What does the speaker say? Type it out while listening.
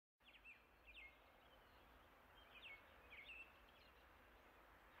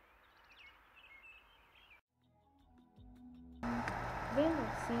Vendo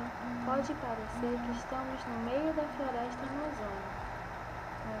assim, pode parecer que estamos no meio da Floresta Amazônica,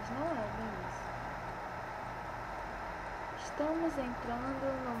 mas não é bem isso. Estamos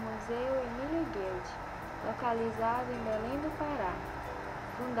entrando no Museu Emílio Goeldi, localizado em Belém do Pará.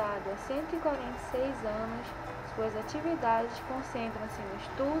 Fundado há 146 anos, suas atividades concentram-se no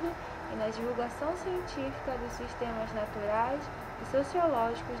estudo e na divulgação científica dos sistemas naturais e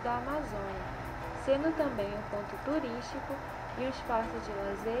sociológicos da Amazônia, sendo também um ponto turístico e um espaço de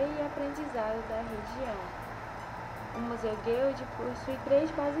lazer e aprendizado da região. O Museu Goeldi possui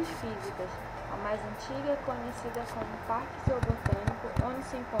 3 bases físicas. A mais antiga é conhecida como Parque Zoobotânico, onde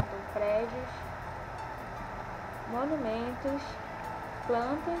se encontram prédios, monumentos,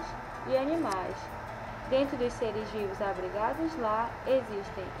 plantas e animais. Dentro dos seres vivos abrigados lá,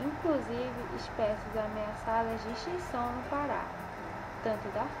 existem inclusive espécies ameaçadas de extinção no Pará, tanto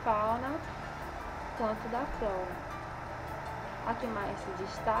da fauna quanto da flora. A que mais se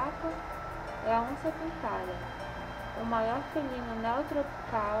destaca é a onça-pintada, o maior felino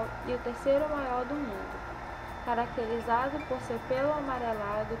neotropical e o terceiro maior do mundo. Caracterizado por seu pelo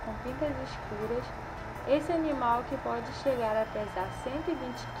amarelado com pintas escuras, esse animal, que pode chegar a pesar 120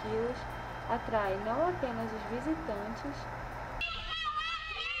 kg, atrai não apenas os visitantes,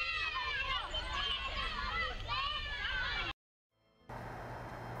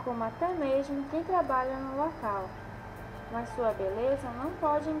 como até mesmo quem trabalha no local. Mas sua beleza não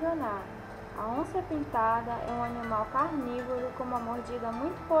pode enganar. A onça-pintada é um animal carnívoro com uma mordida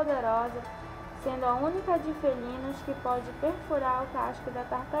muito poderosa, sendo a única de felinos que pode perfurar o casco da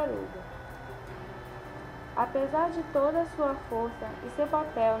tartaruga. Apesar de toda a sua força e seu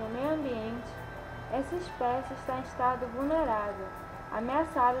papel no meio ambiente, essa espécie está em estado vulnerável,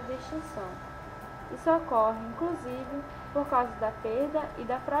 ameaçada de extinção. Isso ocorre, inclusive, por causa da perda e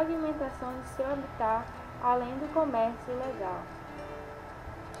da fragmentação de seu habitat, além do comércio ilegal.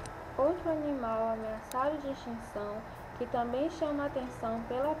 Outro animal ameaçado de extinção, que também chama atenção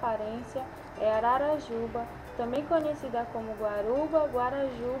pela aparência, é a Ararajuba, também conhecida como guaruba,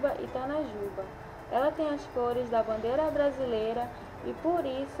 guarajuba e tanajuba. Ela tem as cores da bandeira brasileira e, por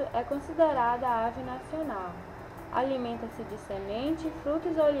isso, é considerada a ave nacional. Alimenta-se de semente,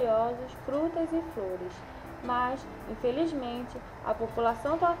 frutos oleosos, frutas e flores. Mas, infelizmente, a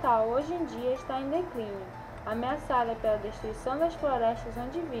população total hoje em dia está em declínio, ameaçada pela destruição das florestas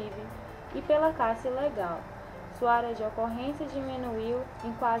onde vive e pela caça ilegal. Sua área de ocorrência diminuiu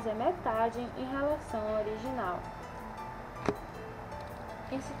em quase a metade em relação ao original.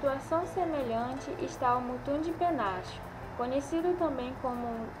 Em situação semelhante está o Mutum-de-penacho. Conhecido também como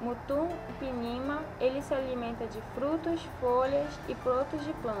Mutum-pinima, ele se alimenta de frutos, folhas e brotos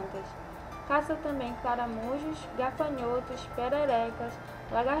de plantas. Caça também caramujos, gafanhotos, pererecas,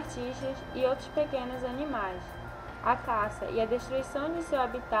 lagartixas e outros pequenos animais. A caça e a destruição de seu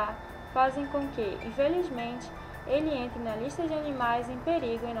habitat fazem com que, infelizmente, ele entre na lista de animais em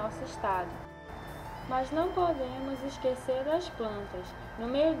perigo em nosso estado. Mas não podemos esquecer das plantas. No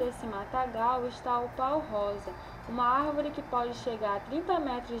meio desse matagal está o pau-rosa, uma árvore que pode chegar a 30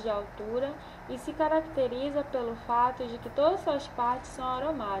 metros de altura e se caracteriza pelo fato de que todas suas partes são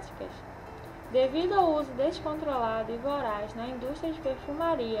aromáticas. Devido ao uso descontrolado e voraz na indústria de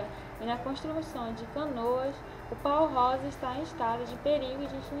perfumaria e na construção de canoas, o pau-rosa está em estado de perigo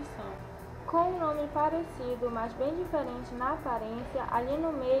de extinção. Com um nome parecido, mas bem diferente na aparência, ali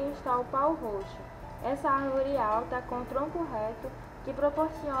no meio está o pau-roxo. Essa árvore alta com tronco reto que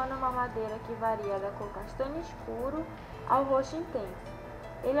proporciona uma madeira que varia da cor castanho escuro ao roxo intenso.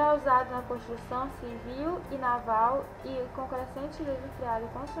 Ele é usado na construção civil e naval e, com crescente desenfreado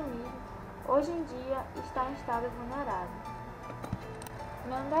e consumismo, hoje em dia está em estado vulnerável.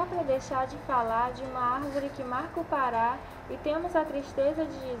 Não dá para deixar de falar de uma árvore que marca o Pará e temos a tristeza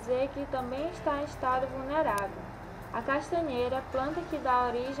de dizer que também está em estado vulnerável. A castanheira, planta que dá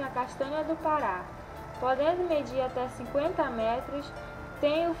origem à castanha do Pará. Podendo medir até 50 metros,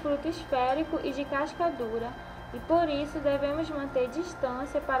 tem o fruto esférico e de casca dura, e por isso devemos manter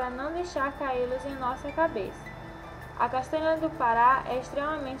distância para não deixar caí-los em nossa cabeça. A castanha do Pará é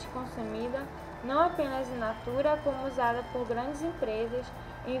extremamente consumida, não apenas in natura, como usada por grandes empresas,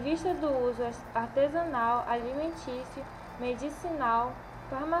 em vista do uso artesanal, alimentício, medicinal,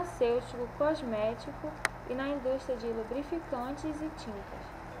 farmacêutico, cosmético e na indústria de lubrificantes e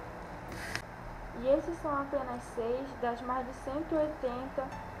tintas. E esses são apenas 6 das mais de 180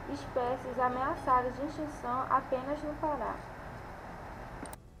 espécies ameaçadas de extinção apenas no Pará.